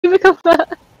me come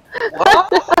back.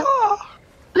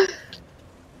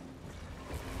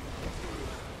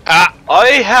 I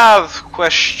have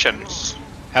questions.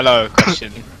 Hello,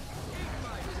 question.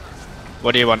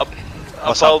 What do you want?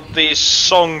 About these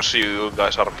songs you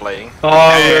guys are playing. Oh,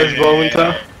 where's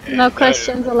Bowinter? No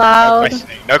questions allowed.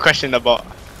 No question about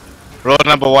rule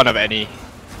number 1 of any.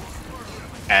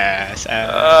 That's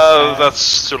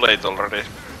too late already.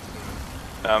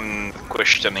 I'm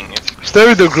questioning it. Stay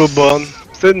with the group, Bon.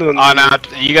 Stay in the Oh, now, are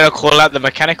you gonna call out the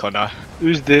mechanic or no?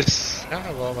 Who's this? I don't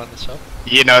know well about this up.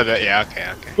 You know that, yeah,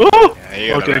 okay. Oh!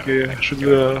 Yeah, Okay,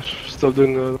 should stop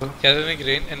doing that. Get in the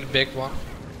green, in the big one.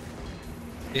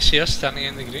 You see us standing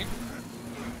in the green?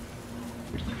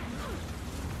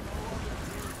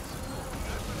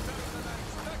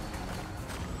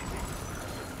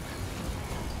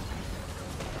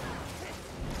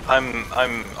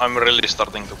 I'm really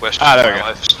starting to question there we my go.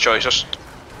 life's choices.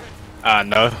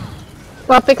 No.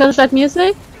 What, because that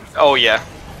music? Oh yeah.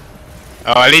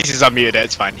 Oh, at least he's unmuted,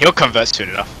 it's fine. He'll convert soon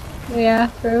enough. Yeah,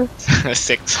 true.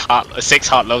 6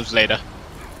 heart loaves later.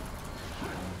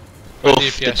 The Oof,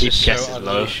 DPS, the is DPS so is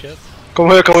low. ugly shit. Come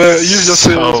here, use your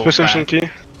So special bad. key.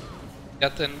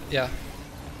 Get in, yeah.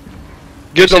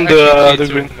 Get on the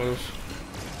green. Move.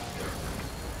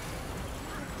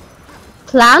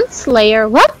 Plant Slayer?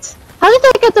 What? How did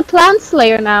I get the Plant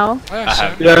Slayer now? Oh, I yeah,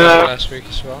 have. same. Yeah. Last week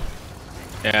as well.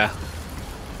 Yeah.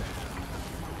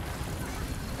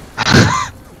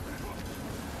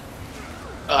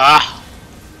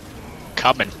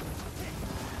 Coming.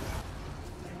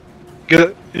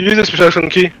 Use the special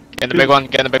key. Get the big one,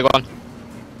 get the big one.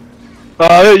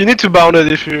 You need to bound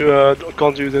it if you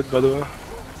can't use it, by the way.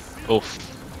 Oof.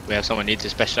 We have someone needs the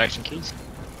special action keys.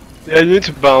 Yeah, you need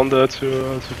to bound that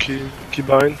to key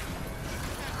bind.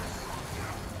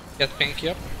 Get Pinky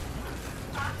up.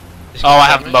 Oh, I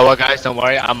have mower, guys. Don't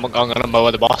worry. I'm gonna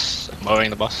mower the boss. Mowing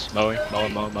the boss. Mow.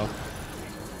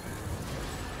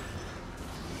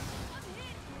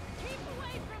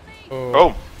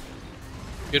 Oh.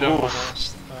 You don't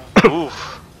Oof. wanna.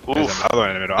 Oof. There's Oof. another one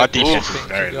in the middle. Our Oof. defense is Oof.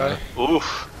 very low.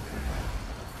 Oof.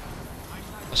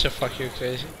 Also, fuck you,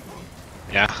 crazy.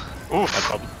 Yeah. No Oof.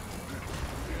 problem.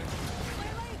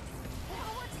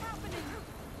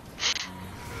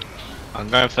 I'm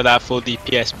going for that full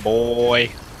DPS, boy.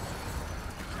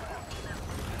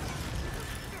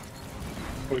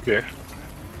 Okay.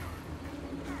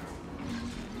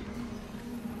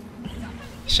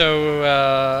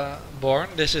 So, Born,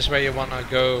 this is where you wanna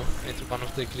go into one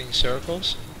of the green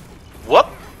circles. What?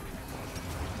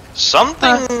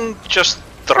 Something just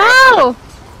Oh!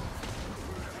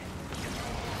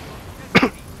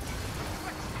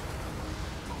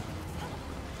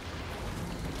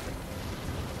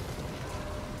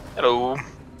 Hello.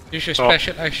 Use your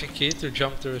special action key to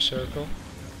jump through a circle.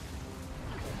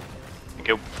 Thank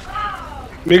you.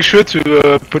 Make sure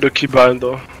to put a key bind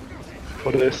though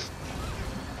for this.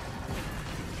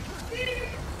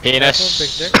 Penis.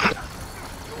 Big dick.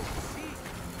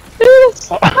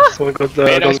 Someone got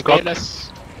Penis, cock.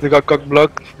 penis. They got cock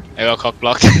blocked. I got cock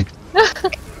blocked.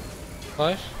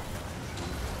 5.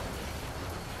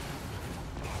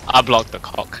 I block the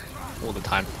cock all the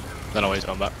time. Don't always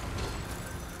run back.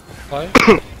 5.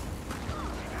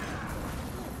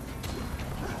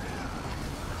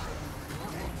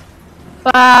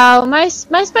 Wow, my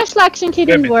special action key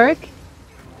didn't work.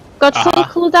 Got full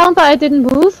cooldown, but I didn't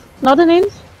move. Not an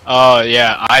inch. Oh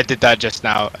yeah, I did that just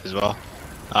now as well.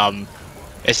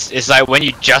 It's like when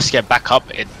you just get back up,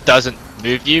 it doesn't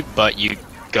move you, but you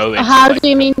go into, How like, do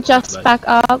you mean just back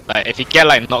up? like if you get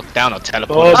like knocked down or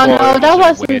teleported. Oh no, that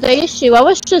it's wasn't weird. the issue. I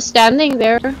was just standing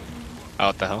there. Oh,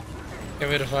 what the hell? Give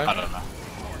me the 5. I don't know.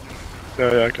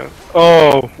 Yeah, I can.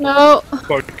 Oh, No,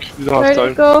 fuck. You don't where'd have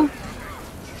it time. go?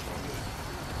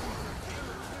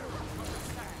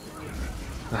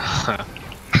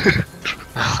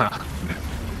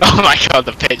 Oh my god,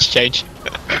 the pitch change.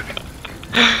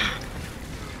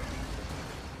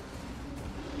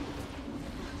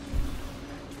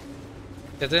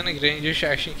 Get in the green, use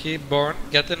your action key. Born,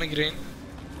 get in the green.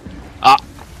 Ah.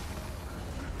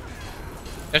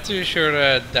 You have to use your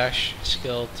dash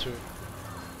skill to.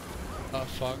 Oh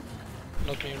fuck.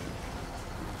 Not me.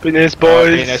 Penis, Oh,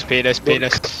 boys.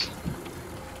 penis.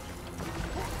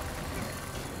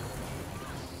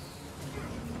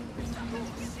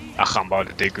 I can't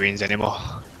bother to do greens anymore.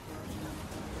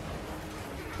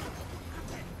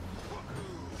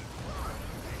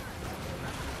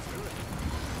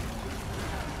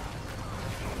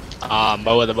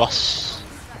 Mower the boss.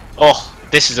 Oh,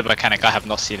 this is a mechanic I have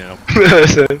not seen in a while.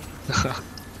 Same.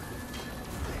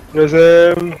 There's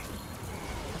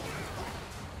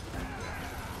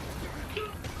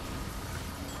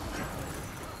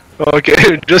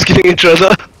Okay, just killing each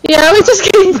other. Yeah, we're just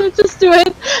kidding. So just do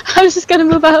it. I was just gonna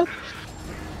move out.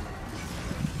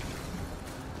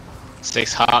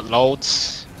 6 heart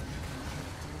loads.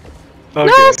 Okay.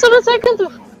 No, someone second.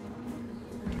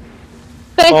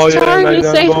 Thanks, Oh, yeah, Charm. You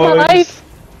like saved my boys. life.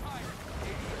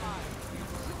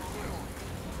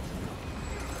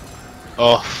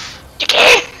 Oh.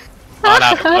 Oh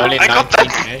no, only I got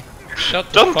 19k. Shut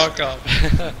the Don't. fuck up.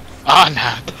 Oh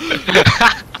no.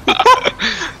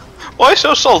 Why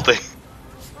so salty?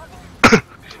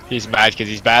 He's mad because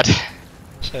he's bad.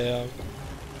 So,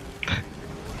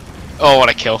 Oh, what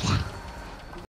a kill.